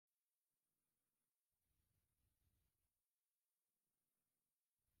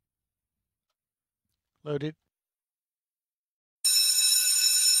Loaded.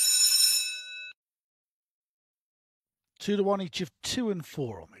 Two to one each of 2 and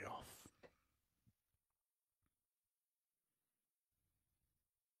 4 on the off.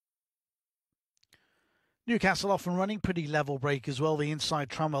 Newcastle off and running, pretty level break as well. The inside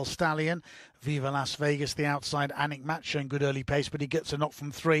Tramwell Stallion, Viva Las Vegas. The outside Alnwick Matt showing good early pace, but he gets a knock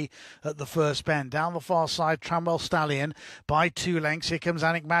from 3 at the first bend. Down the far side, Tramwell Stallion by 2 lengths. Here comes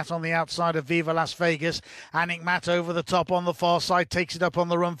Alnwick Matt on the outside of Viva Las Vegas. Alnwick Matt over the top on the far side, takes it up on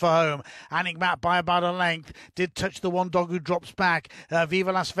the run for home. Alnwick Matt by about a length, did touch the one dog who drops back.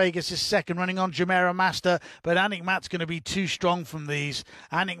 Viva Las Vegas is second, running on Jumeirah Master, but Alnwick Matt's going to be too strong from these.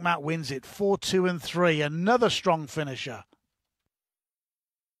 Alnwick Matt wins it 4, 2 and 3. Another strong finisher.